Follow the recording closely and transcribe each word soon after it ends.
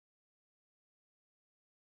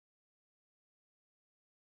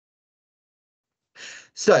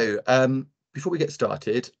Before we get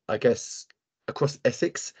started, I guess across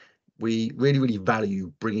Essex, we really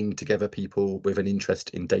value bringing together people with an interest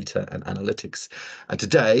in data and analytics. And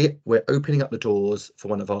today we're opening up the doors for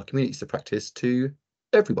one of our communities of practice to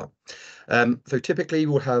everyone. So typically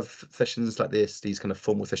we'll have sessions like this, these kind of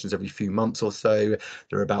formal sessions every few months or so.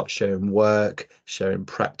 They're about sharing work, sharing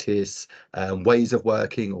practice, ways of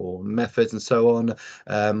working or methods and so on.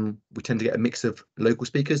 We tend to get a mix of local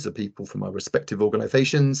speakers, the people from our respective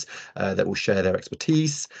organisations that will share their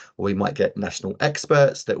expertise, or we might get national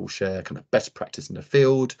experts that will share kind of best practice in the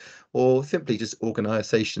field, or simply just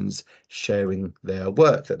organisations sharing their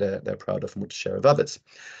work that they're proud of and want to share with others.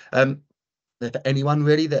 For anyone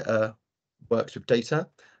really that works with data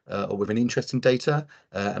or with an interest in data,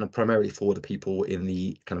 and primarily for the people in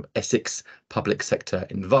the kind of Essex public sector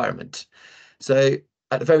environment. So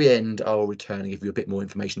at the very end, I'll return and give you a bit more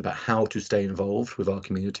information about how to stay involved with our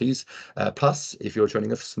communities. Plus, if you're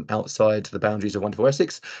joining us from outside the boundaries of wonderful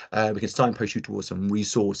Essex, we can signpost you towards some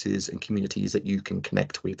resources and communities that you can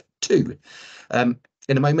connect with too.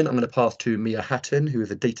 In a moment, I'm going to pass to Mia Hatton, who is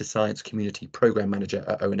a data science community program manager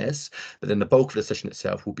at ONS. But then the bulk of the session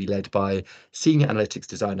itself will be led by senior analytics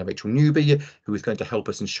designer Rachel Newby, who is going to help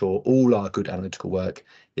us ensure all our good analytical work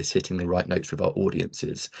is hitting the right notes with our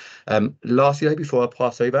audiences. Lastly, though, before I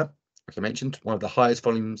pass over, as I mentioned, one of the highest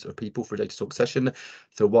volumes of people for a data talk session.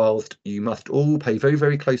 So whilst you must all pay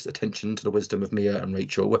very close attention to the wisdom of Mia and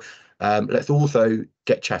Rachel, let's also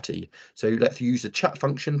get chatty. So let's use the chat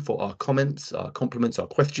function for our comments, our compliments, our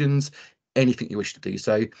questions, anything you wish to do.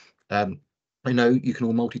 So I know you can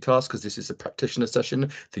all multitask because this is a practitioner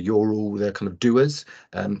session, so you're all the kind of doers,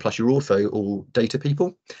 plus you're also all data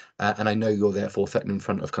people. And I know you're therefore sitting in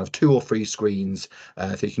front of kind of 2 or 3 screens,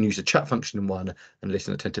 so you can use the chat function in one and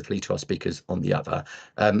listen attentively to our speakers on the other.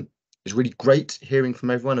 It's really great hearing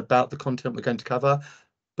from everyone about the content we're going to cover,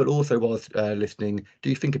 but also whilst listening,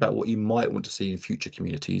 do you think about what you might want to see in future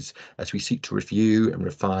communities as we seek to review and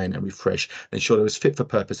refine and refresh and ensure they're as fit for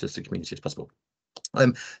purpose as the community as possible.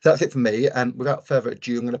 So that's it for me, and without further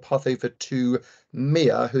ado, I'm going to pass over to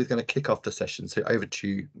Mia, who's going to kick off the session. So over to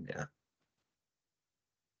you, Mia.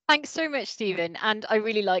 Thanks so much, Stephen. And I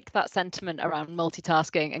really like that sentiment around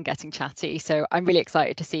multitasking and getting chatty. So I'm really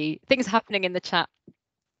excited to see things happening in the chat.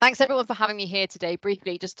 Thanks everyone for having me here today,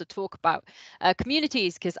 briefly just to talk about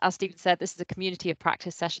communities, because as Stephen said, this is a community of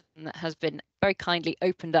practice session that has been very kindly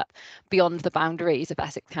opened up beyond the boundaries of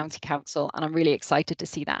Essex County Council, and I'm really excited to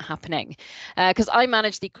see that happening. Because I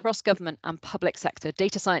manage the cross-government and public sector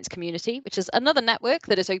data science community, which is another network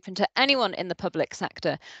that is open to anyone in the public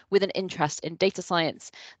sector with an interest in data science.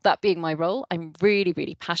 That being my role, I'm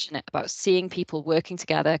really passionate about seeing people working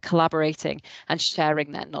together, collaborating, and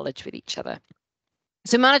sharing their knowledge with each other.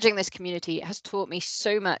 So managing this community has taught me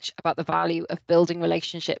so much about the value of building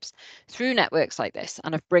relationships through networks like this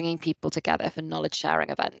and of bringing people together for knowledge sharing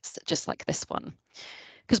events just like this one.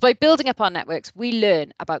 Because by building up our networks, we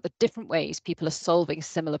learn about the different ways people are solving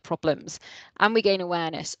similar problems, and we gain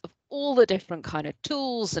awareness of all the different kind of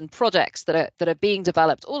tools and projects that are being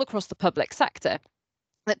developed all across the public sector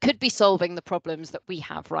that could be solving the problems that we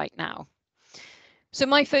have right now. So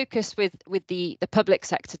my focus with the public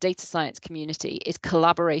sector data science community is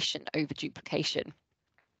collaboration over duplication.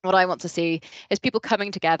 What I want to see is people coming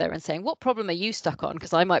together and saying, what problem are you stuck on?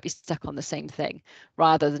 Because I might be stuck on the same thing,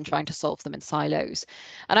 rather than trying to solve them in silos.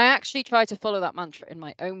 And I actually try to follow that mantra in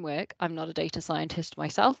my own work. I'm not a data scientist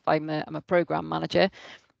myself. I'm a program manager.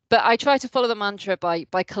 But I try to follow the mantra by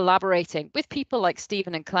collaborating with people like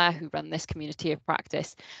Stephen and Claire, who run this community of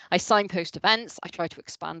practice. I signpost events, I try to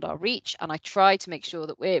expand our reach, and I try to make sure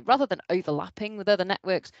that we're, rather than overlapping with other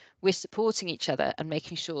networks, we're supporting each other and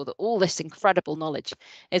making sure that all this incredible knowledge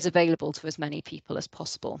is available to as many people as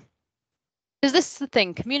possible. Because this is the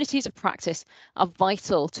thing, communities of practice are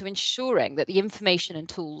vital to ensuring that the information and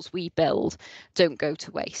tools we build don't go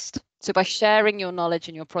to waste. So by sharing your knowledge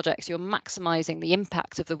and your projects, you're maximising the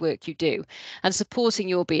impact of the work you do and supporting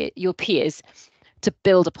your peers to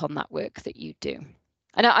build upon that work that you do.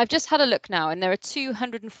 And I've just had a look now, and there are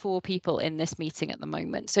 204 people in this meeting at the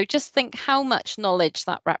moment. So just think how much knowledge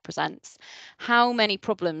that represents, how many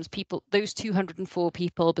problems those 204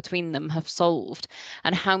 people between them have solved,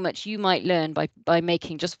 and how much you might learn by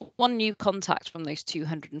making just one new contact from those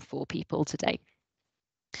 204 people today.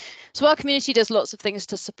 So our community does lots of things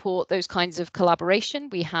to support those kinds of collaboration.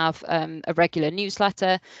 We have a regular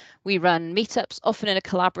newsletter. We run meetups, often in a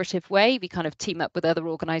collaborative way. We kind of team up with other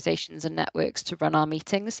organisations and networks to run our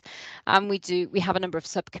meetings. And we have a number of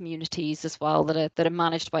sub-communities as well that are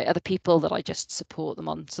managed by other people that I just support them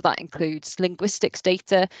on. So that includes linguistics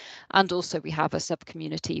data, and also we have a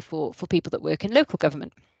sub-community for people that work in local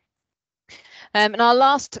government. And our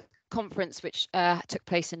last conference, which took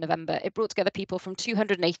place in November, it brought together people from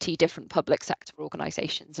 280 different public sector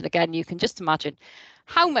organisations. And again, you can just imagine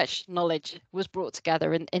how much knowledge was brought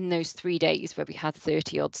together in those 3 days where we had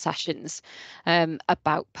 30 odd sessions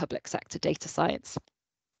about public sector data science.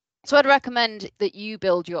 So I'd recommend that you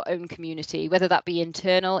build your own community, whether that be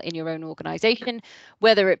internal in your own organisation,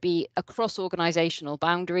 whether it be across organisational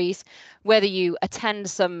boundaries, whether you attend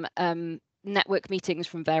some network meetings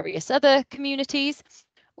from various other communities,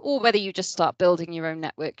 or whether you just start building your own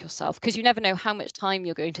network yourself, because you never know how much time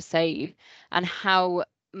you're going to save and how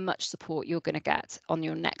much support you're going to get on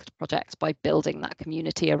your next project by building that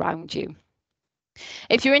community around you.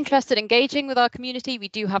 If you're interested in engaging with our community, we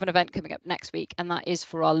do have an event coming up next week, and that is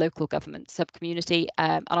for our local government sub-community.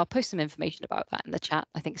 And I'll post some information about that in the chat.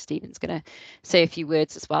 I think Stephen's going to say a few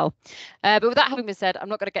words as well. But with that having been said, I'm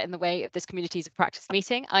not going to get in the way of this communities of practice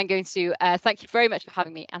meeting. I'm going to thank you very much for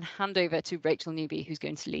having me and hand over to Rachel Newby, who's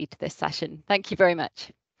going to lead this session. Thank you very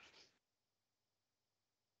much.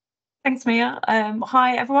 Thanks, Mia.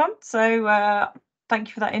 Hi, everyone. So thank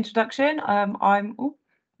you for that introduction.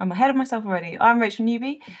 I'm ahead of myself already. I'm Rachel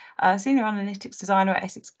Newby, Senior Analytics Designer at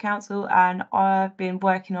Essex Council, and I've been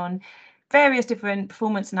working on various different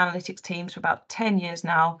performance and analytics teams for about 10 years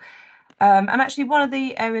now. And actually, one of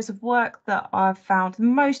the areas of work that I've found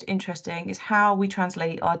most interesting is how we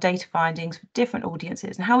translate our data findings for different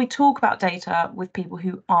audiences and how we talk about data with people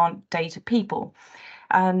who aren't data people.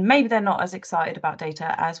 And maybe they're not as excited about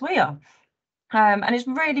data as we are. And it's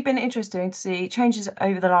really been interesting to see changes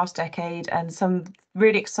over the last decade and some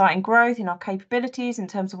really exciting growth in our capabilities in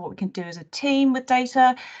terms of what we can do as a team with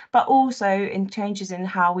data, but also in changes in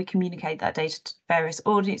how we communicate that data to various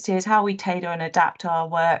audiences, how we tailor and adapt our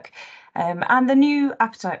work, and the new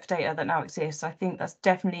appetite for data that now exists. I think that's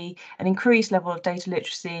definitely an increased level of data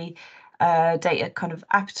literacy, data kind of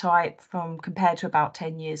appetite from compared to about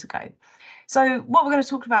 10 years ago. So what we're going to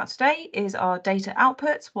talk about today is our data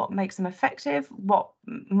outputs, what makes them effective, why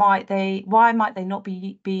might they not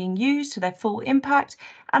be being used to their full impact,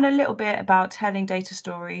 and a little bit about telling data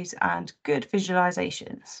stories and good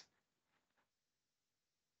visualizations.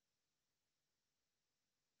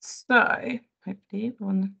 So hopefully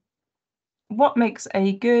what makes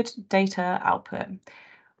a good data output?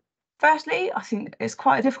 Firstly, I think it's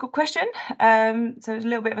quite a difficult question. So it's a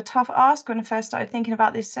little bit of a tough ask when I first started thinking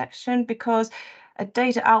about this section, because a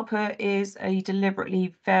data output is a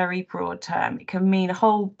deliberately very broad term. It can mean a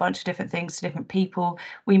whole bunch of different things to different people.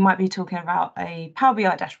 We might be talking about a Power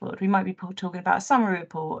BI dashboard. We might be talking about a summary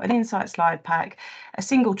report, an insight slide pack, a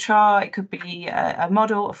single chart. It could be a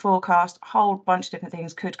model, a forecast. A whole bunch of different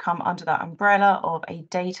things could come under that umbrella of a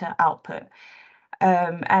data output.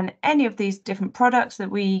 And any of these different products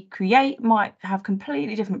that we create might have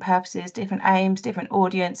completely different purposes, different aims, different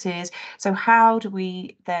audiences. So how do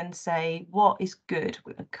we then say what is good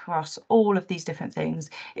across all of these different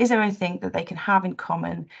things? Is there anything that they can have in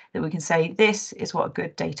common that we can say this is what a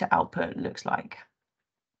good data output looks like?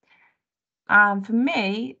 And for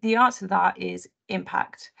me, the answer to that is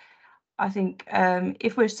impact. I think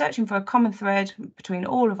if we're searching for a common thread between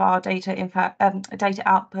all of our data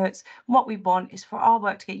outputs, what we want is for our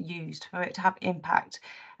work to get used, for it to have impact.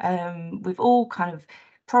 We've all kind of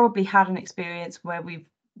probably had an experience where we've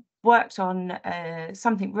worked on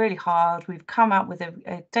something really hard. We've come out with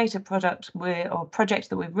a data product or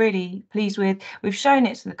project that we're really pleased with. We've shown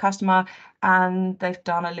it to the customer and they've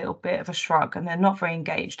done a little bit of a shrug and they're not very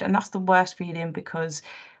engaged. And that's the worst feeling, because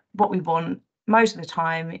what we want most of the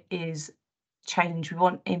time is change. We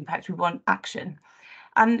want impact, we want action.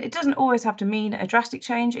 And it doesn't always have to mean a drastic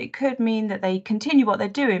change. It could mean that they continue what they're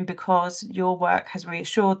doing because your work has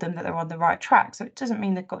reassured them that they're on the right track. So it doesn't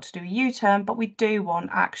mean they've got to do a U-turn, but we do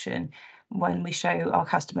want action when we show our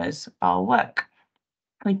customers our work.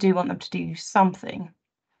 We do want them to do something.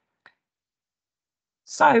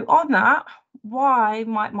 So on that, why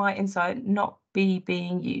might my insight not be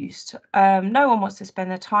being used? No one wants to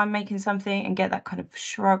spend their time making something and get that kind of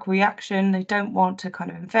shrug reaction. They don't want to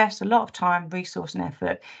kind of invest a lot of time, resource and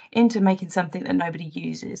effort into making something that nobody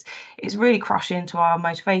uses. It's really crushing to our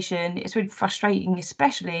motivation. It's really frustrating,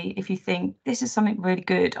 especially if you think this is something really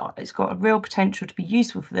good. It's got a real potential to be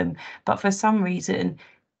useful for them, but for some reason,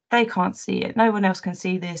 They can't see it. No one else can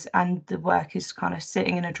see this, and the work is kind of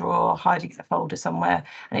sitting in a drawer, hiding in a folder somewhere,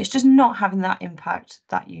 and it's just not having that impact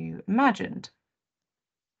that you imagined.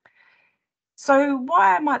 So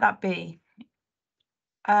why might that be?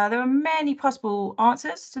 There are many possible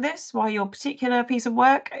answers to this, why your particular piece of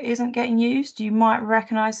work isn't getting used. You might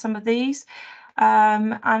recognise some of these.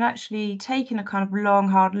 And actually taking a kind of long,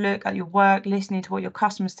 hard look at your work, listening to what your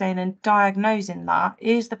customer's saying and diagnosing that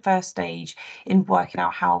is the first stage in working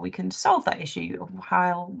out how we can solve that issue of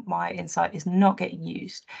how my insight is not getting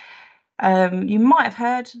used. You might have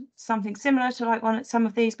heard something similar to some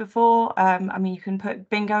of these before. I mean, you can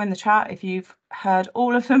put bingo in the chat if you've heard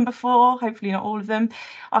all of them before, hopefully not all of them.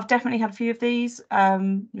 I've definitely had a few of these.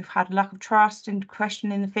 We've had lack of trust and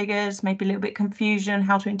questioning the figures, maybe a little bit confusion,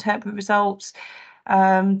 how to interpret results.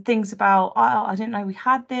 Things about, oh, I didn't know we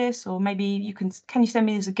had this, or maybe can you send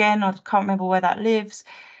me this again? I can't remember where that lives.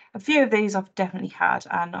 A few of these I've definitely had,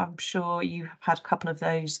 and I'm sure you have had a couple of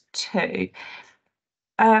those too.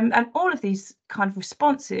 And all of these kind of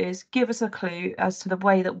responses give us a clue as to the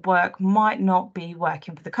way that work might not be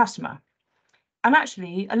working for the customer. And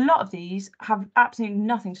actually, a lot of these have absolutely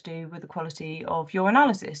nothing to do with the quality of your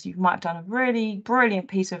analysis. You might have done a really brilliant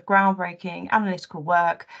piece of groundbreaking analytical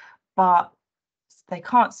work, but they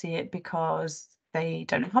can't see it because they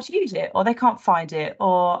don't know how to use it, or they can't find it,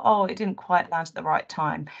 or, oh, it didn't quite land at the right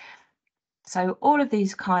time. So all of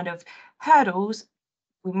these kind of hurdles,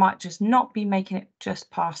 we might just not be making it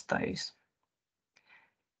just past those.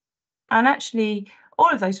 And actually,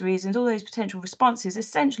 all of those reasons, all those potential responses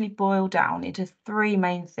essentially boil down into three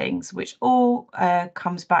main things, which all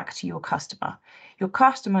comes back to your customer. Your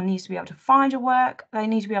customer needs to be able to find your work, they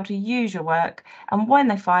need to be able to use your work, and when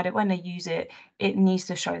they find it, when they use it, it needs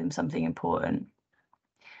to show them something important.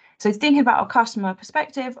 So thinking about a customer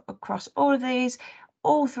perspective across all of these,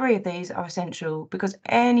 all three of these are essential because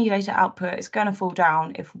any data output is going to fall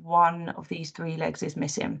down if one of these three legs is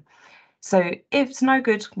missing. So it's no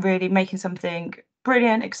good really making something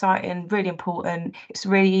brilliant, exciting, really important. It's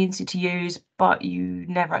really easy to use, but you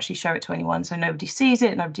never actually show it to anyone. So nobody sees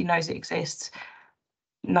it, nobody knows it exists,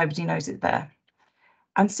 nobody knows it's there.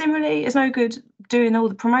 And similarly, it's no good doing all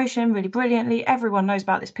the promotion really brilliantly. Everyone knows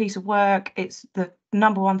about this piece of work. It's the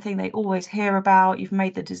number one thing they always hear about. You've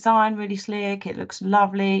made the design really slick. It looks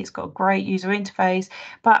lovely. It's got a great user interface.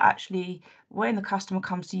 But actually, when the customer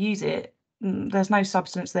comes to use it, there's no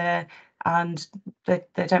substance there and they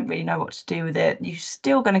don't really know what to do with it. You're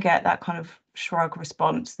still going to get that kind of shrug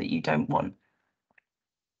response that you don't want.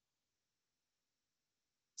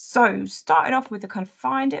 So starting off with the kind of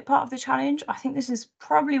find it part of the challenge, I think this is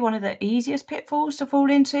probably one of the easiest pitfalls to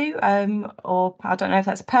fall into, or I don't know if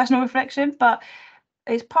that's a personal reflection, but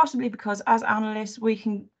it's possibly because as analysts,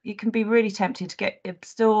 you can be really tempted to get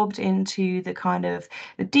absorbed into the kind of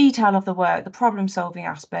the detail of the work, the problem solving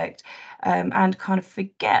aspect, and kind of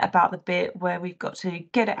forget about the bit where we've got to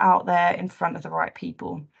get it out there in front of the right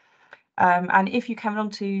people. And if you came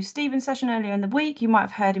along to Stephen's session earlier in the week, you might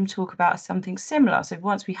have heard him talk about something similar. So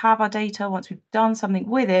once we have our data, once we've done something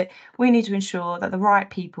with it, we need to ensure that the right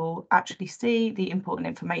people actually see the important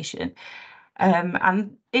information.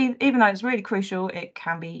 And even though it's really crucial, it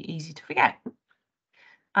can be easy to forget.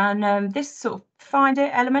 And this sort of find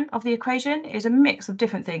it element of the equation is a mix of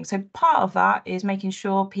different things. So part of that is making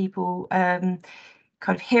sure people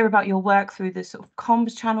kind of hear about your work through the sort of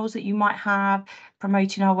comms channels that you might have,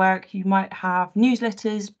 promoting our work. You might have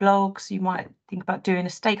newsletters, blogs, you might think about doing a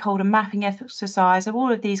stakeholder mapping exercise, of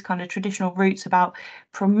all of these kind of traditional routes about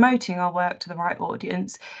promoting our work to the right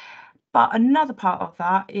audience. But another part of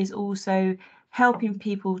that is also helping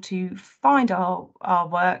people to find our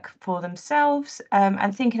work for themselves,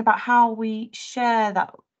 and thinking about how we share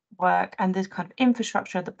that work and this kind of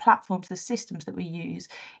infrastructure, the platforms, the systems that we use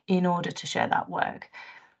in order to share that work.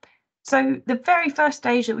 So the very first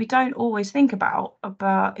stage that we don't always think about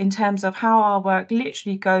in terms of how our work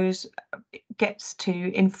literally gets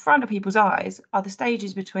to in front of people's eyes are the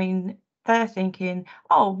stages between they're thinking,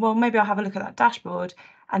 oh, well, maybe I'll have a look at that dashboard,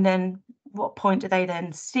 and then what point do they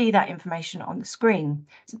then see that information on the screen?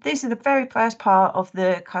 So this is the very first part of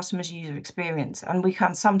the customer's user experience, and we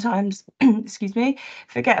can sometimes, excuse me,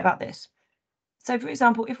 forget about this. So for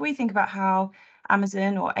example, if we think about how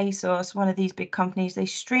Amazon or ASOS, one of these big companies, they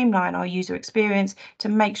streamline our user experience to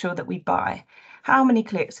make sure that we buy. How many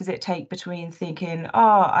clicks does it take between thinking,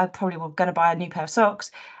 oh, I probably was going to buy a new pair of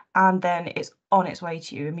socks, and then it's on its way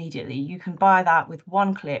to you immediately? You can buy that with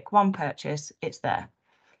one click, one purchase, it's there.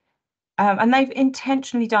 And they've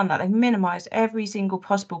intentionally done that. They've minimized every single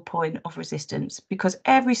possible point of resistance, because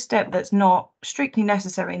every step that's not strictly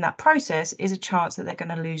necessary in that process is a chance that they're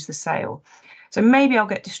going to lose the sale. So maybe I'll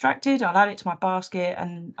get distracted, I'll add it to my basket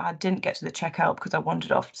and I didn't get to the checkout because I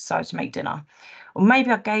wandered off, decided to make dinner. Or maybe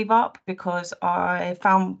I gave up because I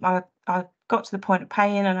got to the point of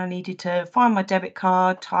paying and I needed to find my debit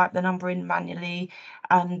card, type the number in manually,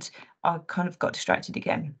 and I kind of got distracted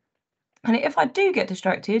again. And if I do get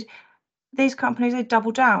distracted, these companies, they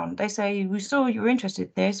double down. They say, we saw you were interested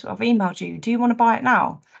in this, I've emailed you, do you want to buy it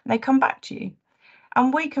now? And they come back to you.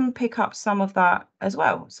 And we can pick up some of that as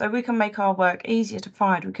well. So we can make our work easier to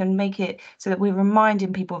find. We can make it so that we're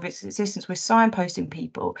reminding people of its existence. We're signposting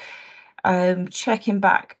people, checking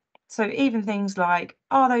back. So even things like,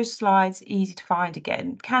 are those slides easy to find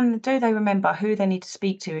again? Do they remember who they need to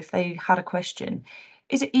speak to if they had a question?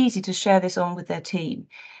 Is it easy to share this on with their team?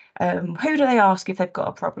 Who do they ask if they've got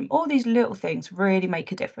a problem? All these little things really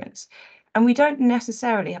make a difference. And we don't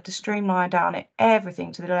necessarily have to streamline down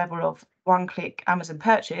everything to the level of one-click Amazon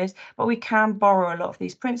purchase, but we can borrow a lot of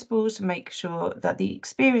these principles to make sure that the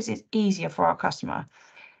experience is easier for our customer.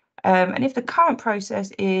 And if the current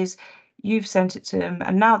process is you've sent it to them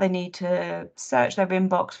and now they need to search their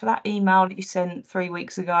inbox for that email that you sent 3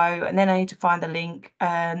 weeks ago, and then they need to find the link,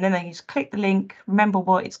 and then they need to click the link, remember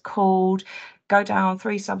what it's called, go down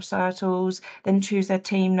 3 subtitles, then choose their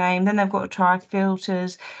team name, then they've got to try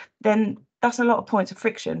filters, then that's a lot of points of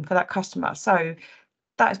friction for that customer. So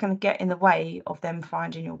that is going to get in the way of them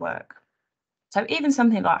finding your work. So even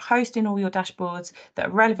something like hosting all your dashboards that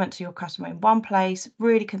are relevant to your customer in one place,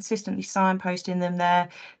 really consistently signposting them there,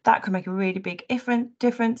 that can make a really big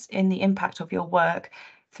difference in the impact of your work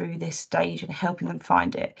through this stage and helping them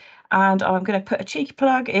find it. And I'm going to put a cheeky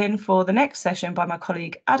plug in for the next session by my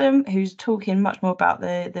colleague Adam, who's talking much more about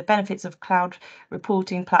the benefits of cloud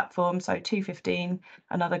reporting platforms. So 2:15,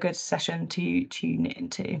 another good session to tune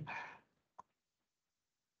into.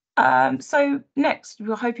 So next,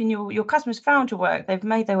 we're hoping your customers found your work, they've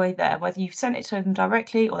made their way there, whether you've sent it to them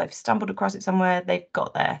directly or they've stumbled across it somewhere, they've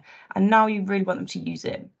got there, and now you really want them to use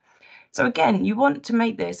it. So again, you want to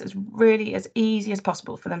make this as easy as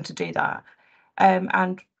possible for them to do that.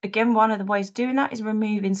 And again, one of the ways of doing that is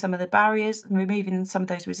removing some of the barriers and removing some of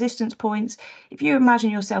those resistance points. If you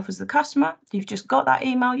imagine yourself as the customer, you've just got that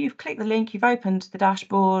email, you've clicked the link, you've opened the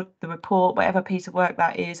dashboard, the report, whatever piece of work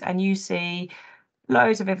that is, and you see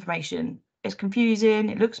loads of information. It's confusing,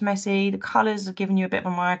 it looks messy, the colours are giving you a bit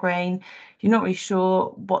of a migraine, you're not really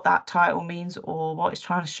sure what that title means or what it's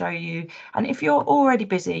trying to show you. And if you're already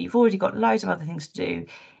busy, you've already got loads of other things to do,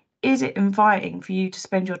 is it inviting for you to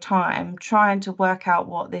spend your time trying to work out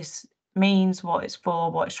what this means, what it's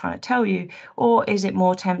for, what it's trying to tell you? Or is it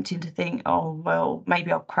more tempting to think, oh, well,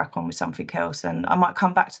 maybe I'll crack on with something else and I might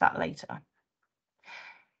come back to that later?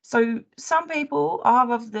 So some people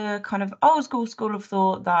are of the kind of old school of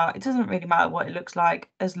thought that it doesn't really matter what it looks like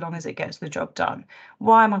as long as it gets the job done.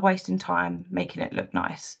 Why am I wasting time making it look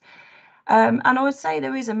nice? And I would say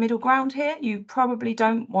there is a middle ground here. You probably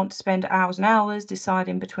don't want to spend hours and hours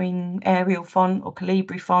deciding between Arial font or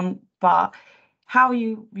Calibri font, but how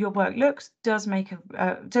your work looks does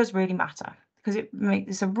really matter, because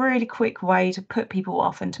it's a really quick way to put people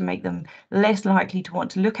off and to make them less likely to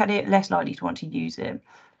want to look at it, less likely to want to use it.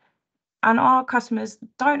 And our customers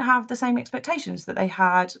don't have the same expectations that they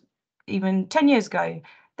had even 10 years ago.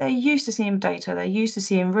 They're used to seeing data, they're used to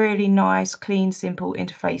seeing really nice, clean, simple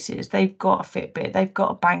interfaces. They've got a Fitbit, they've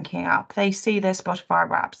got a banking app, they see their Spotify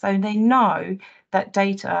wrap, so they know that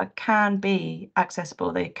data can be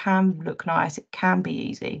accessible, they can look nice, it can be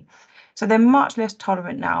easy. So they're much less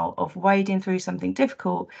tolerant now of wading through something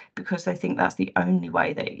difficult because they think that's the only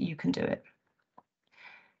way that you can do it.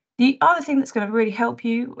 The other thing that's going to really help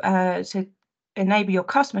you to enable your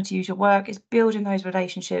customer to use your work is building those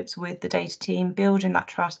relationships with the data team, building that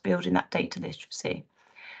trust, building that data literacy.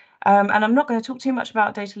 And I'm not going to talk too much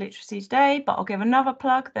about data literacy today, but I'll give another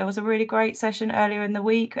plug. There was a really great session earlier in the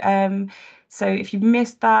week. So if you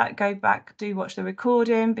missed that, go back, do watch the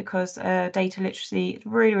recording, because data literacy is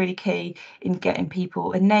really, really key in getting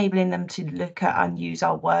people, enabling them to look at and use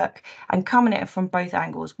our work and coming at it from both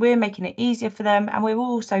angles. We're making it easier for them, and we're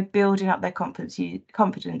also building up their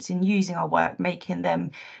confidence in using our work, making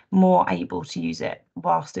them more able to use it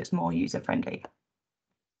whilst it's more user-friendly.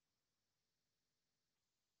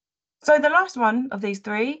 So the last one of these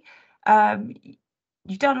three,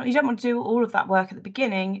 you don't want to do all of that work at the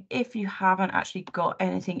beginning if you haven't actually got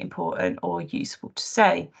anything important or useful to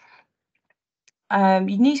say.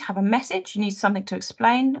 You need to have a message, you need something to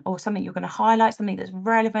explain or something you're going to highlight, something that's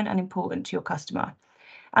relevant and important to your customer.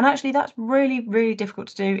 And actually that's really, really difficult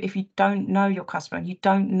to do if you don't know your customer and you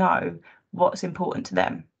don't know what's important to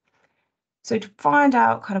them. So to find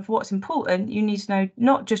out kind of what's important, you need to know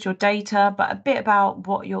not just your data, but a bit about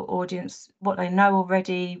what your audience, what they know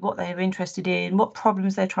already, what they're interested in, what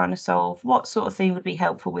problems they're trying to solve, what sort of thing would be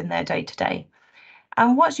helpful in their day-to-day.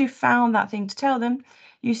 And once you've found that thing to tell them,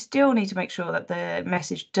 you still need to make sure that the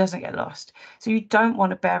message doesn't get lost. So you don't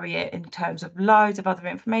want to bury it in terms of loads of other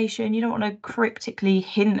information. You don't want to cryptically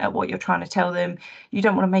hint at what you're trying to tell them. You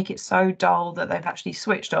don't want to make it so dull that they've actually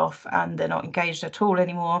switched off and they're not engaged at all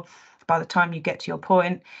anymore by the time you get to your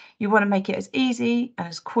point. You want to make it as easy and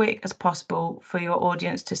as quick as possible for your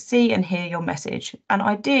audience to see and hear your message. And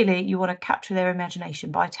ideally, you want to capture their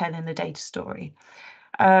imagination by telling the data story.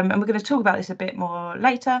 And we're going to talk about this a bit more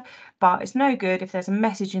later, but it's no good if there's a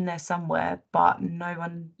message in there somewhere, but no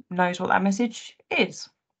one knows what that message is.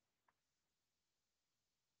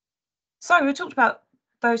 So we talked about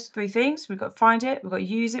those three things. We've got to find it, we've got to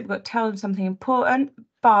use it, we've got to tell them something important.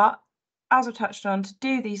 But as I touched on, to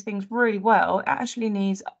do these things really well, it actually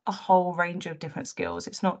needs a whole range of different skills.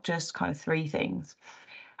 It's not just kind of three things.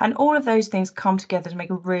 And all of those things come together to make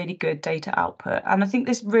a really good data output. And I think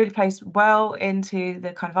this really plays well into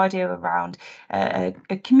the kind of idea around a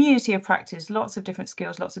community of practice, lots of different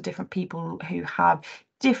skills, lots of different people who have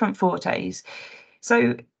different fortes.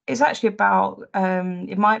 So it's actually about,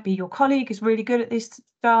 it might be your colleague is really good at this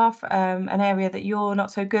stuff, an area that you're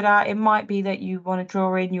not so good at. It might be that you want to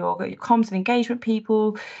draw in your comms and engagement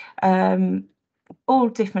people, all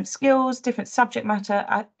different skills, different subject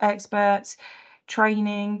matter experts,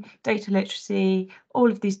 training, data literacy,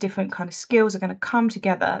 all of these different kind of skills are going to come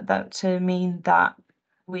together that to mean that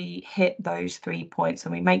we hit those 3 points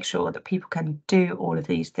and we make sure that people can do all of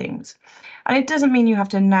these things. And it doesn't mean you have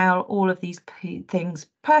to nail all of these things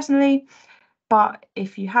personally, but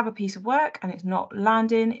if you have a piece of work and it's not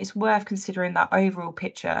landing, it's worth considering that overall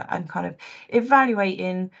picture and kind of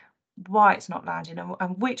evaluating why it's not landing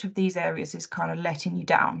and which of these areas is kind of letting you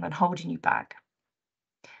down and holding you back.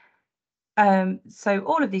 So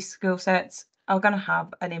all of these skill sets are going to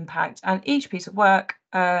have an impact, and each piece of work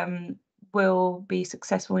will be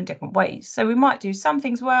successful in different ways. So we might do some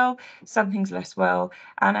things well, some things less well,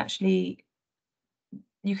 and actually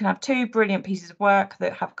you can have two brilliant pieces of work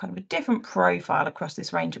that have kind of a different profile across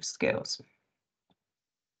this range of skills.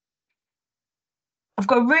 I've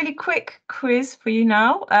got a really quick quiz for you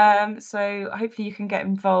now, so hopefully you can get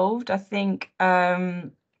involved. I think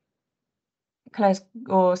Claire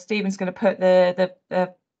or Stephen's going to put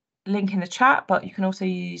the link in the chat, but you can also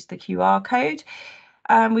use the QR code.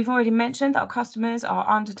 We've already mentioned that our customers are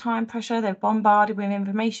under time pressure, they're bombarded with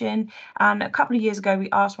information. And a couple of years ago, we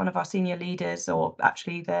asked one of our senior leaders, or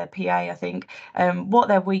actually the PA, I think, what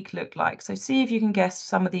their week looked like. So see if you can guess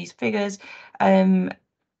some of these figures and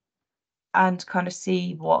kind of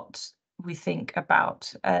see what we think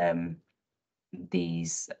about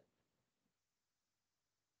these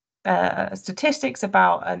statistics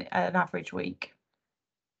about an average week.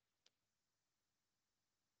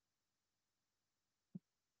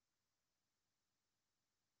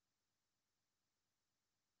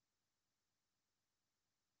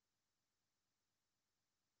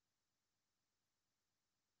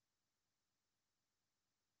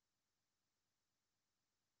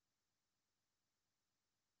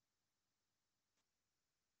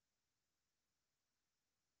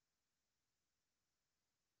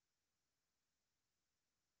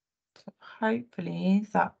 Hopefully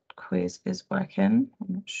that quiz is working. I'm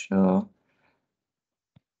not sure.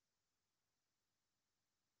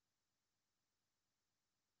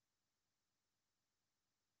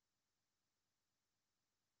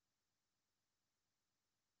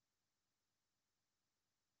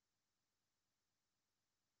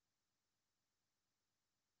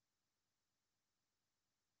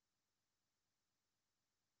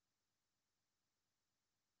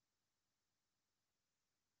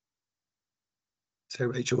 So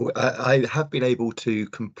Rachel, I have been able to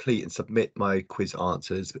complete and submit my quiz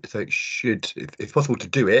answers, so it should, if possible, to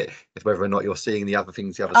do it. It's whether or not you're seeing the other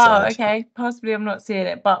things the other side. Oh, okay. Possibly I'm not seeing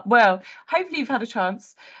it, but well, hopefully you've had a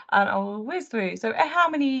chance and I will whiz through. So how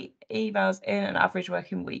many emails in an average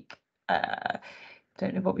working week?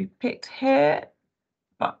 Don't know what we picked here,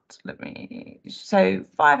 but so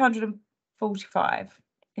 545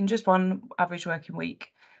 in just one average working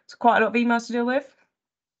week. It's quite a lot of emails to deal with.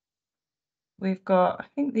 We've got, I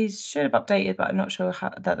think these should have updated, but I'm not sure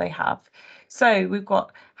that they have. So we've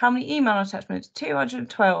got how many email attachments?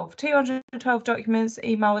 212 documents,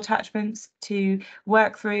 email attachments to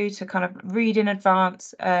work through, to kind of read in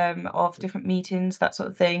advance of different meetings, that sort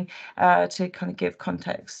of thing, to kind of give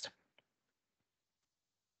context.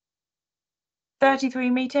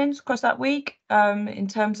 33 meetings across that week in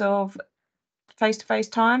terms of face-to-face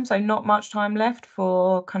time, so not much time left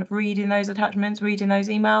for kind of reading those attachments, reading those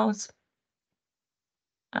emails.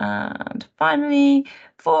 And finally,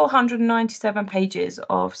 497 pages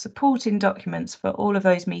of supporting documents for all of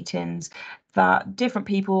those meetings that different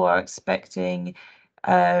people are expecting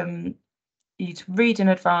you to read in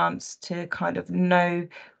advance to kind of know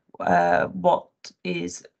what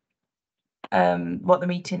the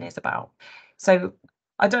meeting is about. So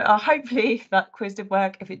hopefully that quiz did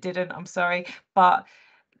work. If it didn't, I'm sorry, but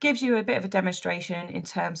gives you a bit of a demonstration in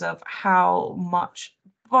terms of how much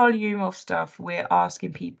volume of stuff we're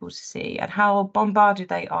asking people to see and how bombarded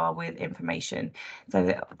they are with information. So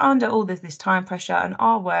that under all this time pressure, and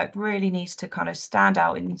our work really needs to kind of stand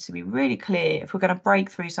out. It needs to be really clear if we're going to break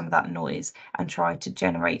through some of that noise and try to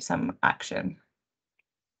generate some action.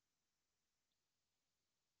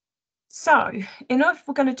 So, if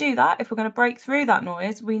we're going to do that, if we're going to break through that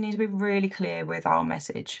noise, we need to be really clear with our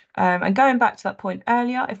message. And going back to that point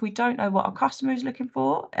earlier, if we don't know what our customer is looking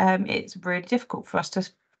for, it's really difficult for us to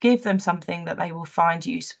give them something that they will find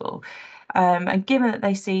useful. And given that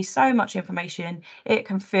they see so much information, it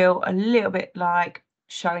can feel a little bit like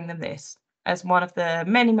showing them this as one of the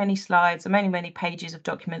many slides and many pages of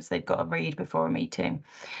documents they've got to read before a meeting.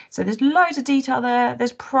 So there's loads of detail there.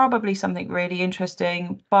 There's probably something really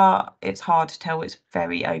interesting, but it's hard to tell. It's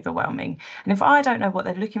very overwhelming. And if I don't know what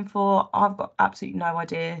they're looking for, I've got absolutely no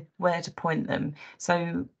idea where to point them.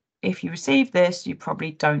 So if you receive this, you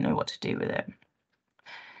probably don't know what to do with it.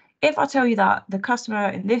 If I tell you that the customer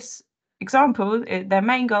in this example, their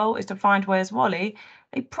main goal is to find where's Wally,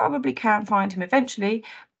 they probably can find him eventually,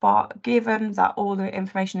 but given that all the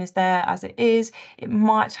information is there as it is, it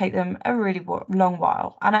might take them a really long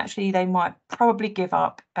while, and actually they might probably give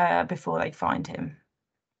up before they find him.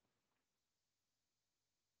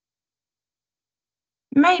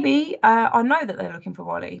 Maybe I know that they're looking for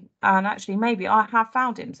Wally, and actually maybe I have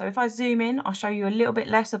found him. So if I zoom in, I'll show you a little bit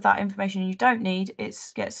less of that information you don't need. It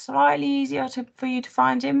gets slightly easier for you to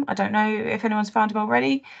find him. I don't know if anyone's found him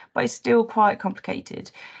already, but it's still quite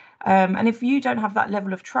complicated. And if you don't have that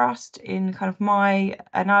level of trust in kind of my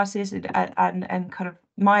analysis and kind of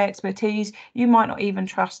my expertise, you might not even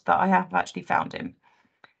trust that I have actually found him.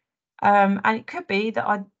 And it could be that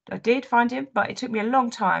I did find him, but it took me a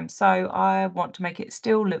long time. So I want to make it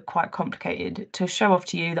still look quite complicated to show off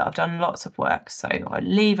to you that I've done lots of work. So I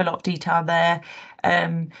leave a lot of detail there,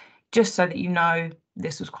 just so that you know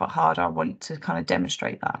this was quite hard. I want to kind of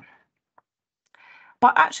demonstrate that.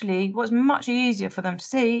 But actually, what's much easier for them to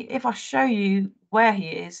see, if I show you where he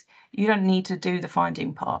is, you don't need to do the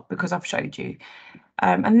finding part because I've showed you.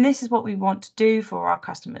 And this is what we want to do for our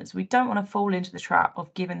customers. We don't want to fall into the trap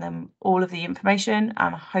of giving them all of the information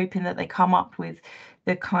and hoping that they come up with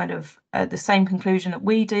the kind of the same conclusion that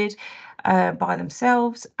we did by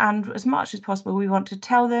themselves. And as much as possible, we want to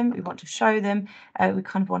tell them, we want to show them, we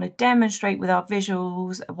kind of want to demonstrate with our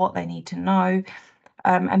visuals what they need to know,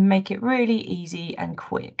 and make it really easy and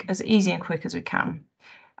quick as we can.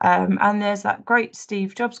 And there's that great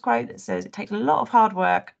Steve Jobs quote that says it takes a lot of hard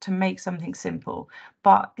work to make something simple,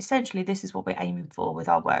 but essentially this is what we're aiming for with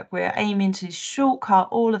our work. We're aiming to shortcut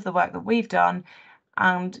all of the work that we've done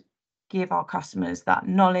and give our customers that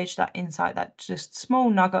knowledge, that insight, that just small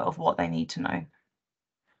nugget of what they need to know.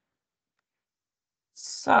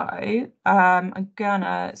 So I'm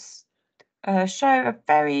gonna show a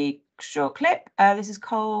very short clip. This is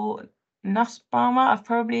called Nussbaumer. I've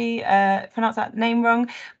probably pronounced that name wrong,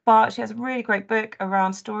 but she has a really great book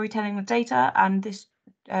around storytelling with data, and this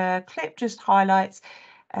clip just highlights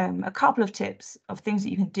a couple of tips of things that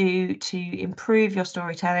you can do to improve your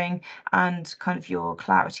storytelling and kind of your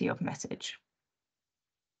clarity of message.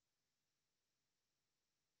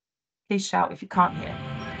 Please shout if you can't hear.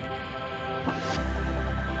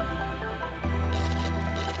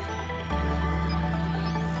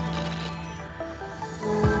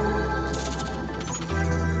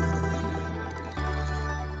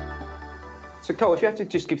 So Cole, if you had to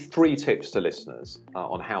just give 3 tips to listeners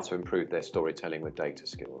on how to improve their storytelling with data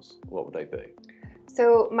skills, what would they be?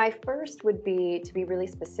 So my first would be to be really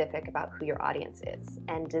specific about who your audience is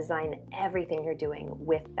and design everything you're doing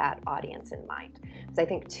with that audience in mind. So I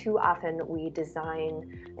think too often we design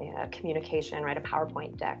a communication, right, a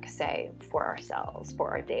PowerPoint deck, say, for ourselves,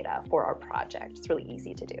 for our data, for our project. It's really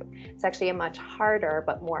easy to do. It's actually a much harder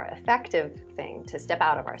but more effective thing to step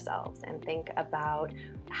out of ourselves and think about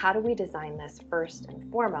how do we design this first and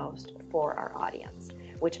foremost for our audience,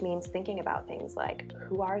 which means thinking about things like,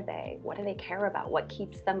 who are they? What do they care about? What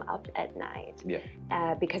keeps them up at night?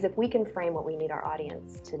 Yeah. Because if we can frame what we need our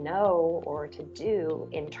audience to know or to do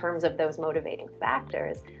in terms of those motivating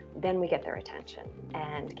factors, then we get their attention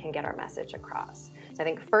and can get our message across. So I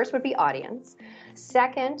think first would be audience.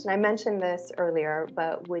 Second, and I mentioned this earlier,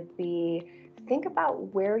 but would be think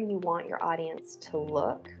about where you want your audience to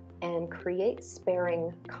look and create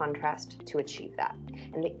sparing contrast to achieve that.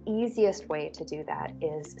 And the easiest way to do that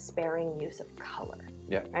is sparing use of color.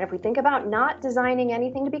 Yeah. Right? If we think about not designing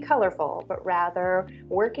anything to be colorful, but rather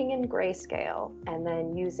working in grayscale and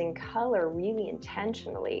then using color really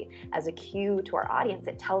intentionally as a cue to our audience,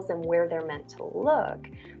 it tells them where they're meant to look.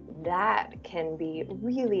 That can be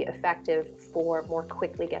really effective for more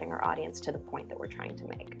quickly getting our audience to the point that we're trying to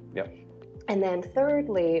make. Yep. And then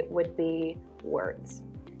thirdly would be words.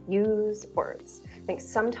 Use words. I think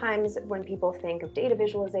sometimes when people think of data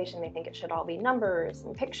visualization, they think it should all be numbers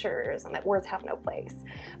and pictures and that words have no place.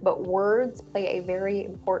 But words play a very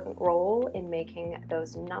important role in making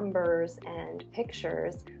those numbers and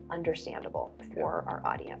pictures understandable for our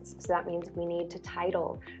audience. So that means we need to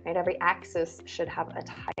title, right? Every axis should have a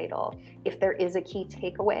title. If there is a key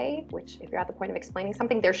takeaway, which if you're at the point of explaining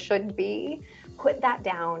something, there should be, put that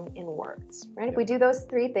down in words, right? If we do those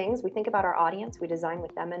three things, we think about our audience, we design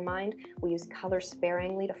with them in mind, we use color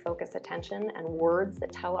sparingly to focus attention, and words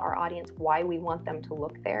that tell our audience why we want them to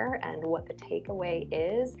look there and what the takeaway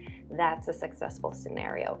is, that's a successful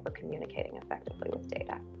scenario for communicating effectively with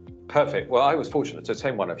data. Perfect. Well, I was fortunate to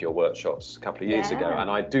attend one of your workshops a couple of years ago, and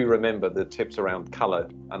I do remember the tips around colour,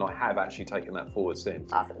 and I have actually taken that forward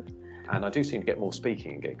since. Awesome. And I do seem to get more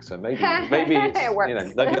speaking gigs, so maybe it's, It works. you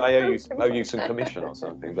know, maybe I owe you some commission or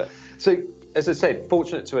something. But so, as I said,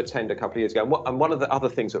 fortunate to attend a couple of years ago, and one of the other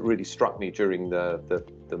things that really struck me during the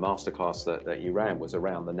masterclass that you ran was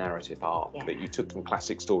around the narrative arc that you took from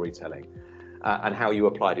classic storytelling. And how you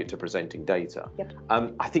applied it to presenting data. Yep.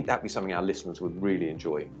 I think that'd be something our listeners would really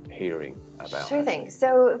enjoy hearing about. Sure thing.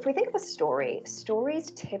 So if we think of a story,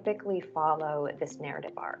 stories typically follow this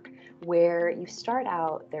narrative arc where you start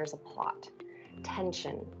out, there's a plot.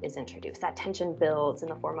 Tension is introduced. That tension builds in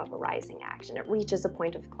the form of a rising action. It reaches a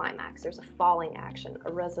point of climax. There's a falling action,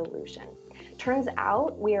 a resolution. Turns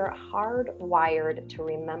out we are hardwired to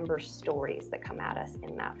remember stories that come at us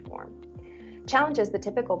in that form. Challenge is the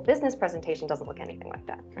typical business presentation doesn't look anything like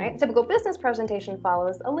that, right? Typical business presentation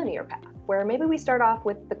follows a linear path where maybe we start off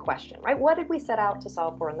with the question, right? What did we set out to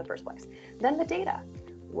solve for in the first place? Then the data.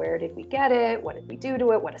 Where did we get it? What did we do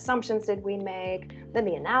to it? What assumptions did we make? Then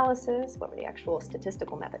the analysis. What were the actual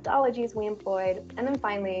statistical methodologies we employed? And then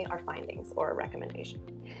finally, our findings or a recommendation.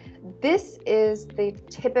 This is the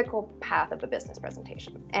typical path of a business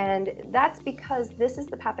presentation. And that's because this is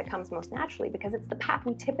the path that comes most naturally because it's the path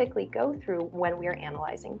we typically go through when we are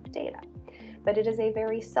analyzing data. But it is a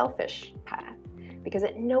very selfish path because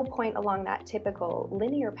at no point along that typical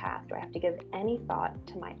linear path do I have to give any thought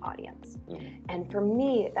to my audience. And for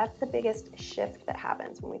me, that's the biggest shift that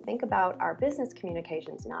happens when we think about our business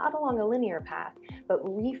communications, not along a linear path, but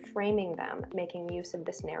reframing them, making use of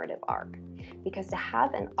this narrative arc. Because to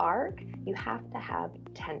have an arc, you have to have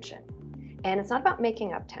tension. And it's not about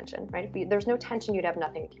making up tension, right? If there's no tension, you'd have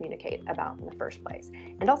nothing to communicate about in the first place.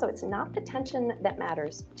 And also, it's not the tension that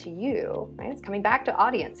matters to you, right? It's coming back to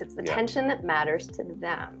audience. It's the tension that matters to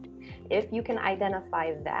them. If you can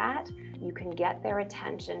identify that, you can get their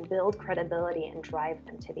attention, build credibility, and drive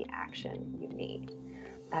them to the action you need.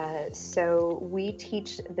 So we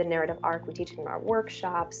teach the narrative arc, we teach it in our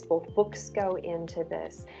workshops. Both books go into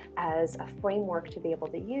this as a framework to be able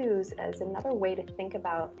to use as another way to think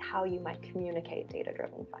about how you might communicate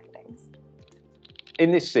data-driven findings.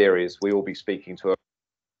 In this series, we will be speaking to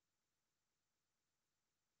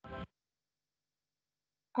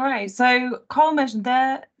Great. So Cole mentioned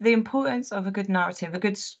there the importance of a good narrative, a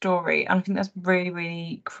good story. And I think that's really,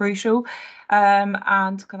 really crucial. And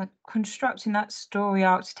kind of constructing that story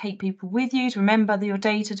arc to take people with you, to remember your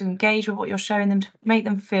data, to engage with what you're showing them, to make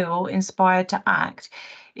them feel inspired to act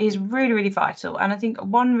is really, really vital. And I think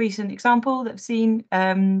one recent example that I've seen,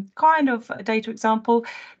 kind of a data example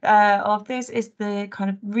of this is the kind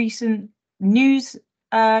of recent news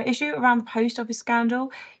issue around the post office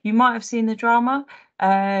scandal. You might have seen the drama.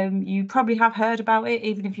 You probably have heard about it,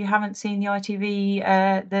 even if you haven't seen the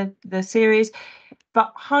ITV, the series.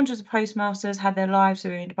 But hundreds of postmasters had their lives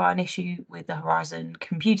ruined by an issue with the Horizon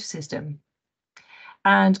computer system.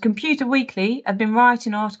 And Computer Weekly have been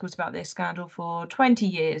writing articles about this scandal for 20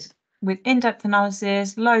 years with in-depth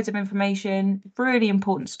analysis, loads of information, really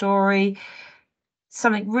important story,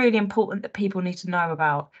 something really important that people need to know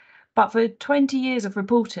about. But for 20 years of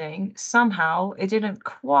reporting, somehow it didn't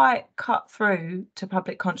quite cut through to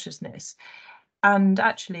public consciousness. And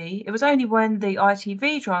actually, it was only when the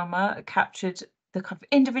ITV drama captured the kind of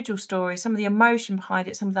individual story, some of the emotion behind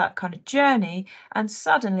it, some of that kind of journey. And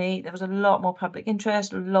suddenly there was a lot more public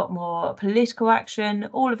interest, a lot more political action.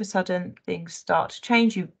 All of a sudden things start to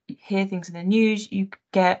change. You hear things in the news, you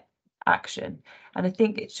get action. And I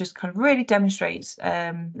think it just kind of really demonstrates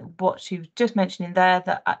what she was just mentioning there,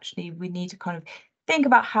 that actually we need to kind of think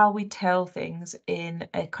about how we tell things in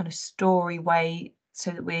a kind of story way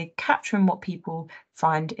so that we're capturing what people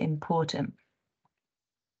find important.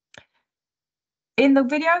 In the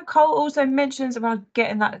video, Cole also mentions about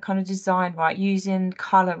getting that kind of design right, using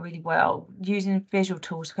colour really well, using visual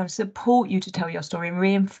tools to kind of support you to tell your story and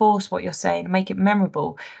reinforce what you're saying and make it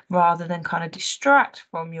memorable rather than kind of distract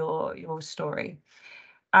from your story.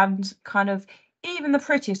 And kind of even the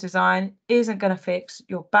prettiest design isn't going to fix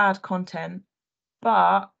your bad content,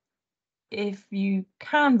 but if you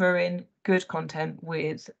can ruin good content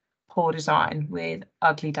with poor design, with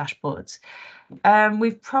ugly dashboards.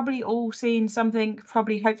 We've probably all seen something,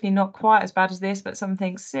 probably hopefully not quite as bad as this, but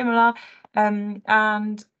something similar.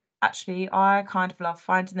 And actually, I kind of love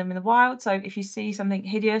finding them in the wild. So if you see something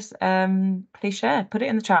hideous, please share, put it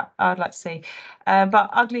in the chat. I'd like to see. But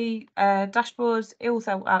ugly dashboards, ill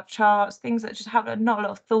thought out charts, things that just have not a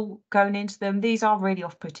lot of thought going into them, these are really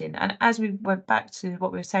off-putting. And as we went back to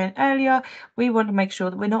what we were saying earlier, we want to make sure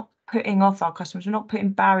that we're not putting off our customers, we're not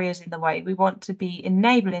putting barriers in the way. We want to be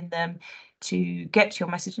enabling them to get your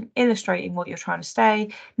message and illustrating what you're trying to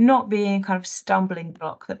say, not being kind of stumbling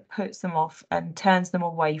block that puts them off and turns them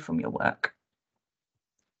away from your work.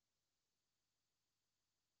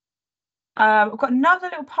 We've got another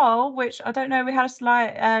little poll, which I don't know, we had a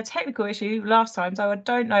slight technical issue last time, so I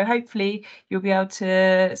don't know, hopefully you'll be able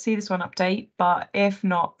to see this one update, but if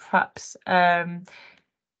not, perhaps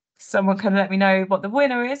someone can let me know what the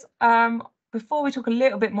winner is. Before we talk a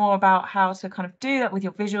little bit more about how to kind of do that with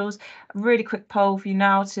your visuals, a really quick poll for you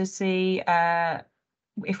now to see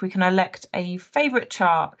if we can elect a favorite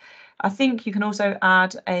chart. I think you can also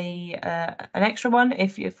add an extra one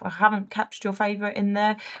if I haven't captured your favorite in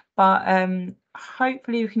there, but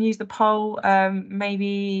hopefully we can use the poll.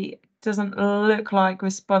 Maybe doesn't look like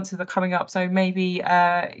responses are coming up, so maybe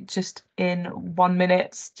just in 1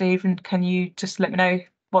 minute, Stephen, can you just let me know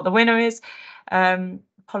what the winner is?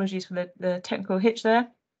 Apologies for the technical hitch there.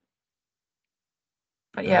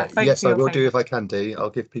 But yeah, yes, I will do if I can do. I'll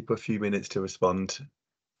give people a few minutes to respond.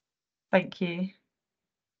 Thank you.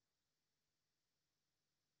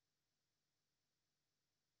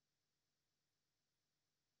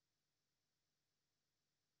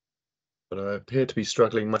 But I appear to be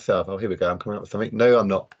struggling myself. Oh, here we go. I'm coming up with something. No, I'm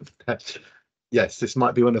not. Yes, this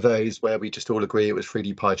might be one of those where we just all agree it was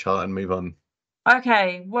 3D pie chart and move on.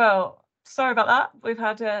 Okay, well, sorry about that. We've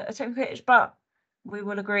had a technical hitch, but we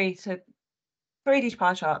will agree to 3D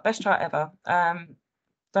pie chart, best chart ever.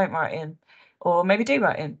 Don't write in, or maybe do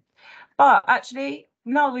write in. But actually,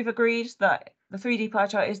 now that we've agreed that the 3D pie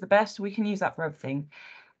chart is the best, we can use that for everything.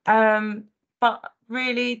 But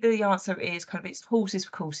really the answer is kind of it's horses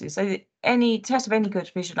for courses. So any test of any good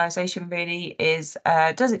visualization really is,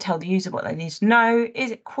 does it tell the user what they need to know?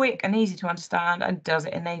 Is it quick and easy to understand? And does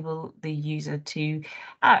it enable the user to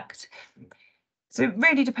act? So it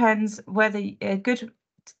really depends whether a good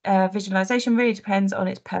visualization really depends on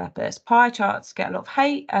its purpose. Pie charts get a lot of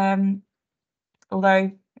hate,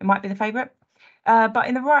 although it might be the favorite. But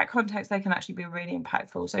in the right context, they can actually be really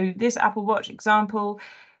impactful. So this Apple Watch example,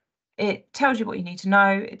 it tells you what you need to know.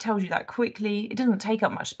 It tells you that quickly. It doesn't take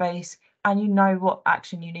up much space, and you know what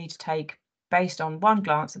action you need to take based on one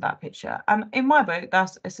glance at that picture. And in my book,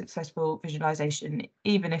 that's a successful visualization,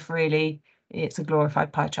 even if really it's a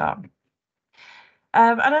glorified pie chart.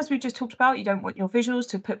 And as we just talked about, you don't want your visuals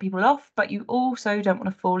to put people off, but you also don't want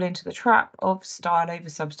to fall into the trap of style over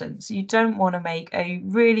substance. You don't want to make a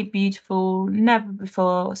really beautiful, never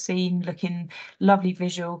before seen looking lovely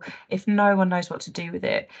visual if no one knows what to do with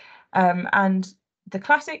it. And the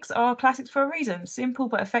classics are classics for a reason. Simple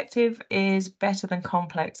but effective is better than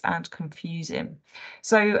complex and confusing.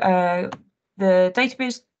 So the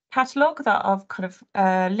database catalogue that I've kind of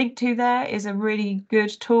linked to there is a really good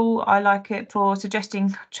tool. I like it for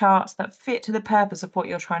suggesting charts that fit to the purpose of what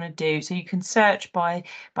you're trying to do. So you can search by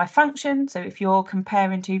function. So if you're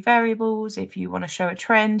comparing two variables, if you want to show a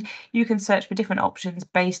trend, you can search for different options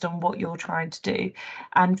based on what you're trying to do.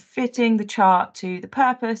 And fitting the chart to the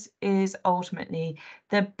purpose is ultimately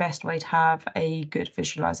the best way to have a good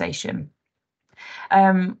visualization.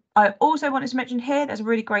 I also wanted to mention here, there's a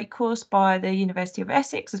really great course by the University of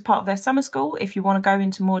Essex as part of their summer school. If you want to go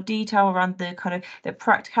into more detail around the kind of the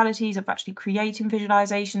practicalities of actually creating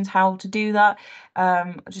visualizations, how to do that,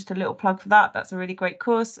 just a little plug for that. That's a really great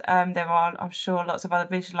course. There are, I'm sure, lots of other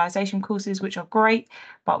visualization courses which are great,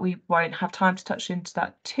 but we won't have time to touch into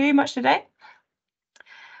that too much today.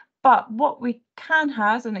 But what we can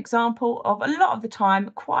have as an example of, a lot of the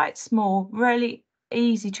time, quite small, really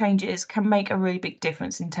easy changes can make a really big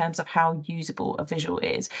difference in terms of how usable a visual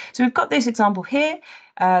is. So we've got this example here.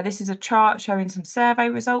 This is a chart showing some survey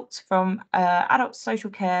results from adult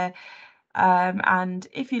social care. And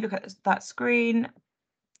if you look at that screen,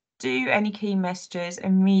 do any key messages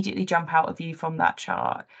immediately jump out of you from that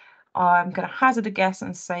chart? I'm going to hazard a guess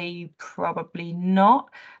and say probably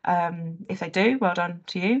not. If they do, well done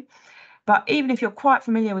to you. But even if you're quite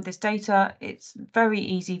familiar with this data, it's very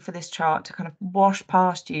easy for this chart to kind of wash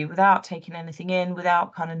past you without taking anything in,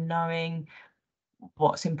 without kind of knowing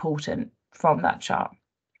what's important from that chart.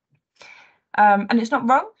 And it's not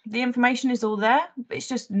wrong. The information is all there, but it's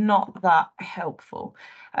just not that helpful.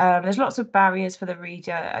 There's lots of barriers for the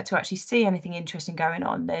reader to actually see anything interesting going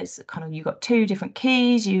on. There's kind of, you've got two different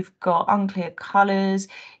keys, you've got unclear colours,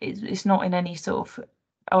 it's not in any sort of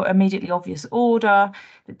immediately obvious order,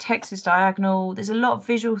 the text is diagonal, there's a lot of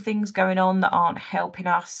visual things going on that aren't helping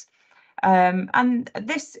us. And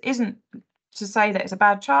this isn't to say that it's a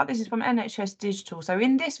bad chart. This is from NHS Digital. So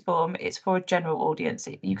in this form, it's for a general audience.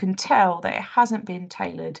 You can tell that it hasn't been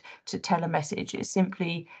tailored to tell a message. It's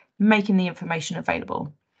simply making the information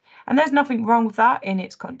available. And there's nothing wrong with that in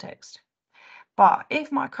its context. But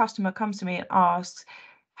if my customer comes to me and asks,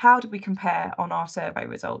 how did we compare on our survey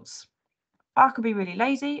results? I could be really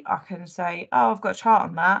lazy. I can say, oh, I've got a chart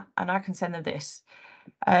on that, and I can send them this.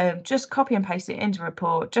 Just copy and paste it into a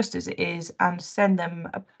report just as it is and send them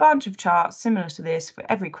a bunch of charts similar to this for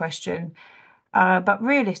every question. But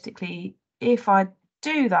realistically, if I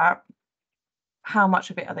do that, how much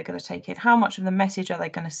of it are they going to take in? How much of the message are they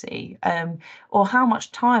going to see? Or how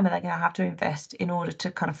much time are they going to have to invest in order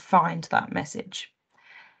to kind of find that message?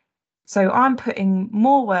 So I'm putting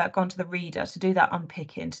more work onto the reader to do that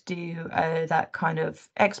unpicking, to do that kind of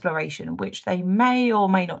exploration, which they may or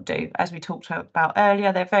may not do. As we talked about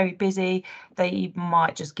earlier, they're very busy. They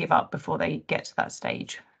might just give up before they get to that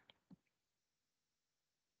stage.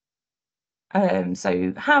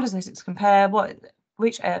 So how does Essex compare?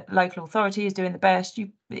 Which local authority is doing the best? It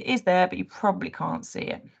is there, but you probably can't see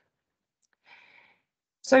it.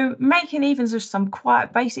 So making even just some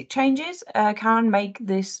quite basic changes can make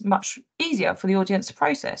this much easier for the audience to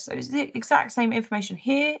process. So it's the exact same information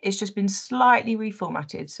here, it's just been slightly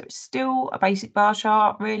reformatted. So it's still a basic bar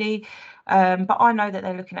chart, really, but I know that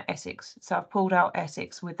they're looking at Essex. So I've pulled out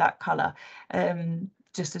Essex with that colour,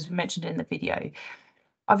 just as mentioned in the video.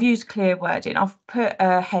 I've used clear wording. I've put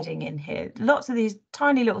a heading in here. Lots of these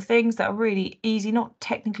tiny little things that are really easy, not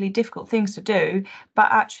technically difficult things to do, but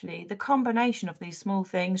actually the combination of these small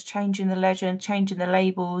things, changing the legend, changing the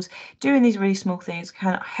labels, doing these really small things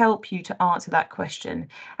can help you to answer that question.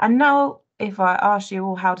 And now if I ask you,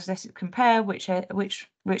 well, how does Essex compare? Which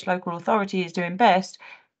local authority is doing best?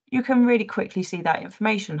 You can really quickly see that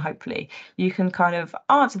information, hopefully. You can kind of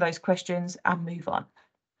answer those questions and move on.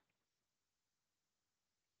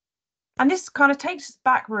 And this kind of takes us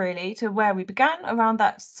back really to where we began, around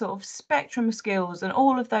that sort of spectrum of skills, and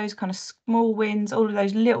all of those kind of small wins, all of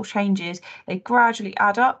those little changes, they gradually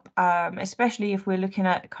add up, especially if we're looking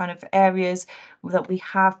at kind of areas that we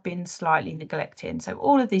have been slightly neglecting. So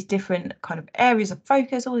all of these different kind of areas of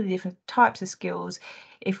focus, all the different types of skills,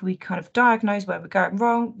 if we kind of diagnose where we're going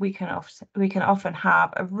wrong, we can often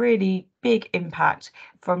have a really big impact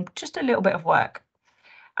from just a little bit of work.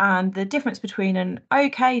 And the difference between an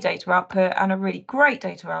okay data output and a really great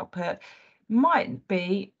data output might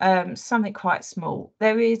be something quite small.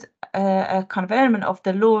 There is a kind of element of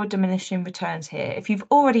the law of diminishing returns here. If you've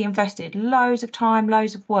already invested loads of time,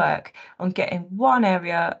 loads of work on getting one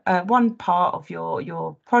area, one part of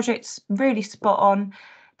your projects really spot on,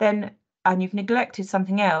 then and you've neglected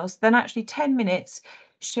something else, then actually 10 minutes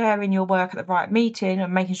sharing your work at the right meeting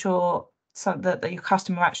and making sure so that your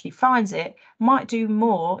customer actually finds it might do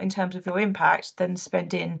more in terms of your impact than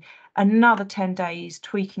spending another 10 days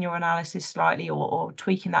tweaking your analysis slightly or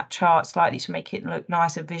tweaking that chart slightly to make it look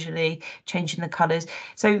nicer visually, changing the colours.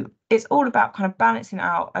 So it's all about kind of balancing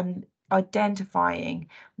out and identifying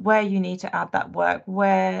where you need to add that work,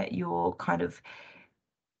 where your kind of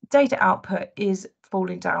data output is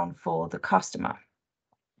falling down for the customer.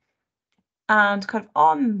 And kind of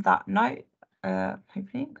on that note,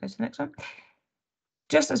 hopefully go to the next one.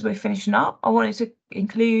 Just as we're finishing up, I wanted to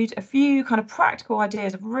include a few kind of practical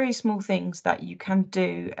ideas of really small things that you can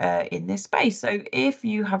do in this space. So if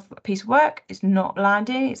you have a piece of work, it's not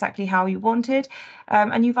landing exactly how you wanted,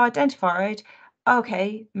 and you've identified,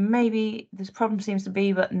 okay, maybe this problem seems to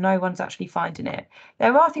be that no one's actually finding it.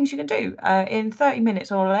 There are things you can do in 30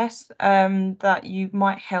 minutes or less that you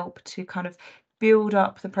might help to kind of build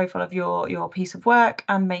up the profile of your piece of work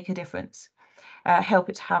and make a difference. Help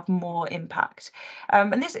it to have more impact.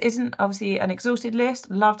 And this isn't obviously an exhausted list.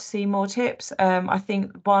 Love to see more tips. I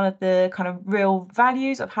think one of the kind of real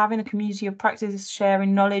values of having a community of practice is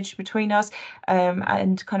sharing knowledge between us,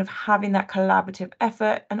 and kind of having that collaborative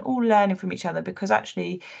effort and all learning from each other, because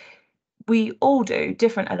actually we all do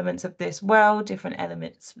different elements of this well, different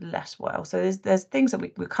elements less well. So there's things that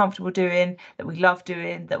we're comfortable doing, that we love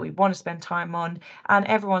doing, that we want to spend time on, and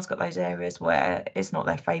everyone's got those areas where it's not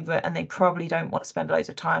their favourite and they probably don't want to spend loads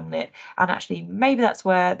of time on it. And actually, maybe that's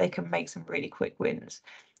where they can make some really quick wins.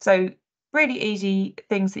 So really easy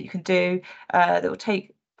things that you can do that will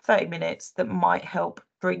take 30 minutes that might help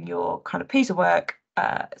bring your kind of piece of work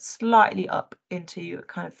slightly up into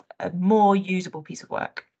kind of a more usable piece of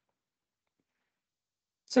work.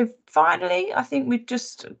 So finally, I think we're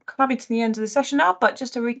just coming to the end of the session now, but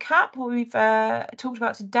just to recap what we've talked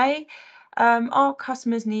about today, our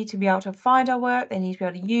customers need to be able to find our work, they need to be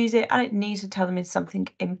able to use it, and it needs to tell them it's something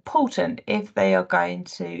important if they are going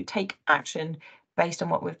to take action based on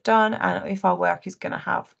what we've done and if our work is going to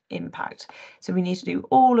have impact. So we need to do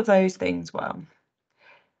all of those things well.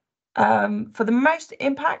 For the most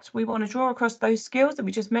impact, we want to draw across those skills that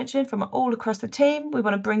we just mentioned from all across the team. We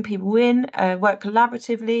want to bring people in, work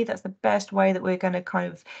collaboratively. That's the best way that we're going to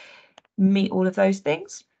kind of meet all of those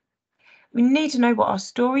things. We need to know what our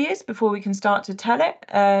story is before we can start to tell it.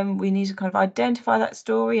 We need to kind of identify that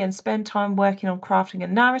story and spend time working on crafting a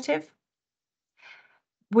narrative.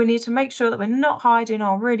 We need to make sure that we're not hiding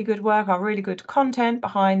our really good work, our really good content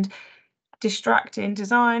behind distracting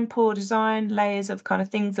design, poor design, layers of kind of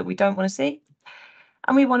things that we don't want to see.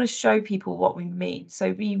 And we want to show people what we mean.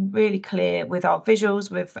 So be really clear with our visuals,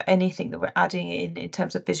 with anything that we're adding in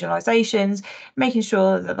terms of visualizations, making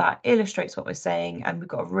sure that that illustrates what we're saying and we've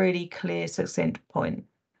got a really clear, succinct point.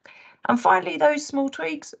 And finally, those small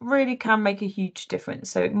tweaks really can make a huge difference.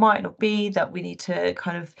 So it might not be that we need to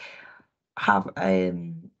kind of have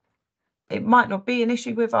it might not be an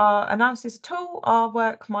issue with our analysis at all. Our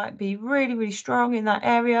work might be really, really strong in that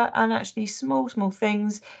area, and actually small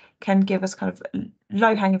things can give us kind of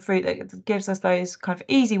low-hanging fruit that gives us those kind of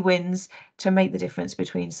easy wins to make the difference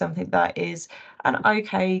between something that is an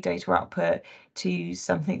okay data output to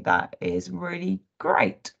something that is really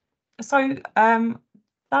great. So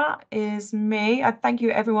that is me. I thank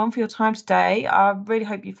you everyone for your time today. I really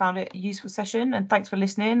hope you found it a useful session, and thanks for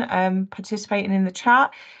listening, participating in the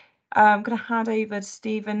chat. I'm going to hand over to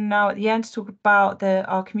Stephen now at the end to talk about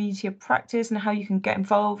our community of practice and how you can get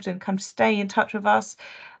involved and kind of stay in touch with us.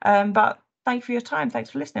 But thank you for your time.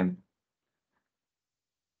 Thanks for listening.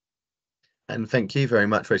 And thank you very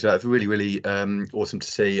much, Rachel. That's really, really awesome to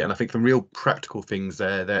see. And I think some real practical things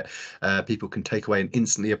there that people can take away and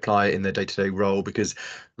instantly apply in their day-to-day role, because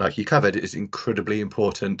like you covered, it's incredibly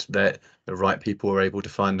important that the right people are able to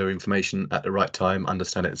find their information at the right time,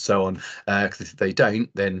 understand it, and so on. Because if they don't,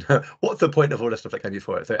 then what's the point of all the stuff that came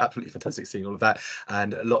before it? So absolutely fantastic seeing all of that,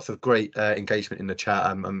 and lots of great engagement in the chat.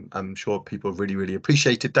 I'm sure people really, really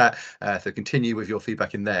appreciated that. So continue with your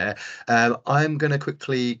feedback in there. I'm going to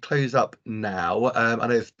quickly close up now. I know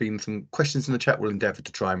there's been some questions in the chat. We'll endeavour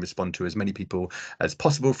to try and respond to as many people as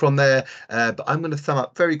possible from there. But I'm going to sum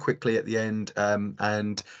up very quickly at the end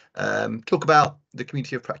and talk about the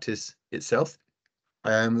community of practice itself.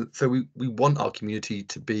 So we want our community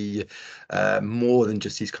to be more than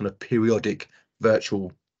just these kind of periodic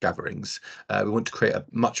virtual gatherings. We want to create a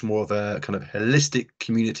much more of a kind of holistic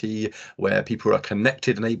community where people are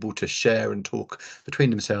connected and able to share and talk between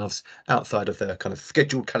themselves outside of their kind of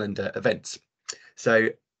scheduled calendar events. So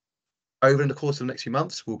over the course of the next few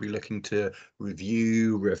months, we'll be looking to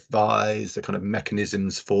review, revise the kind of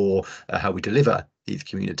mechanisms for how we deliver these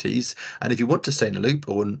communities. And if you want to stay in the loop,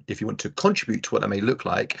 or if you want to contribute to what that may look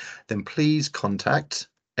like, then please contact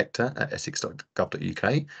Hector at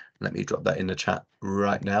essex.gov.uk. Let me drop that in the chat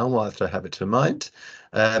right now whilst I have it to mind.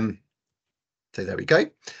 So there we go.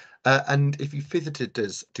 And if you visited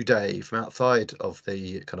us today from outside of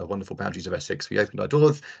the kind of wonderful boundaries of Essex, we opened our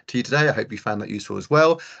doors to you today. I hope you found that useful as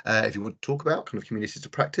well. If you want to talk about kind of communities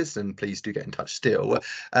of practice, then please do get in touch still.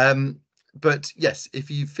 But yes, if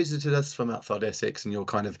you visited us from outside Essex and you're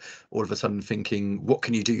kind of all of a sudden thinking, what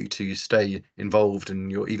can you do to stay involved,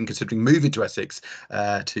 and you're even considering moving to Essex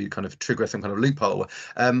to kind of trigger some kind of loophole,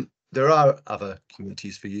 there are other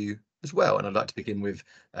communities for you as well. And I'd like to begin with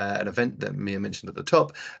an event that Mia mentioned at the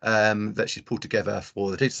top that she's pulled together for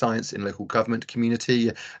the data science in local government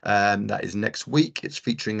community. That is next week. It's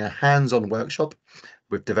featuring a hands-on workshop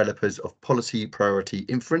with developers of policy priority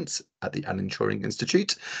inference at the Alan Turing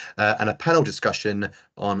Institute, and a panel discussion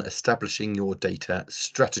on establishing your data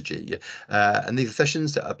strategy. And these are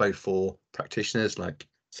sessions that are both for practitioners like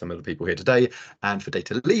some of the people here today, and for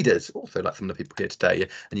data leaders, also like some of the people here today.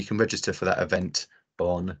 And you can register for that event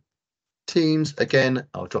on Teams. Again,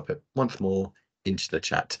 I'll drop it once more into the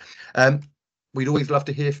chat. We'd always love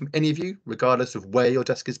to hear from any of you, regardless of where your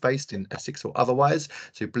desk is based, in Essex or otherwise.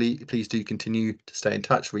 So please do continue to stay in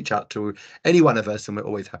touch, reach out to any one of us, and we're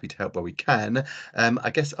always happy to help where we can. I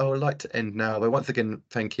guess I would like to end now by once again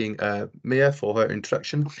thanking Mia for her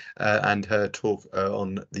introduction and her talk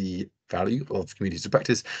on the value of communities of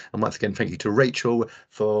practice. And once again, thank you to Rachel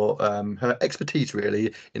for her expertise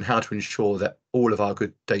really in how to ensure that all of our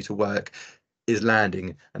good data work is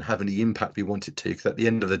landing and having the impact we want it to, because at the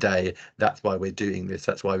end of the day, that's why we're doing this.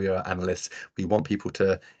 That's why we are analysts. We want people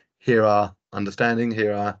to hear our understanding,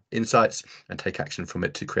 hear our insights, and take action from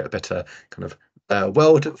it to create a better kind of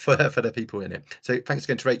world for the people in it. So thanks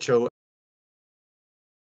again to Rachel.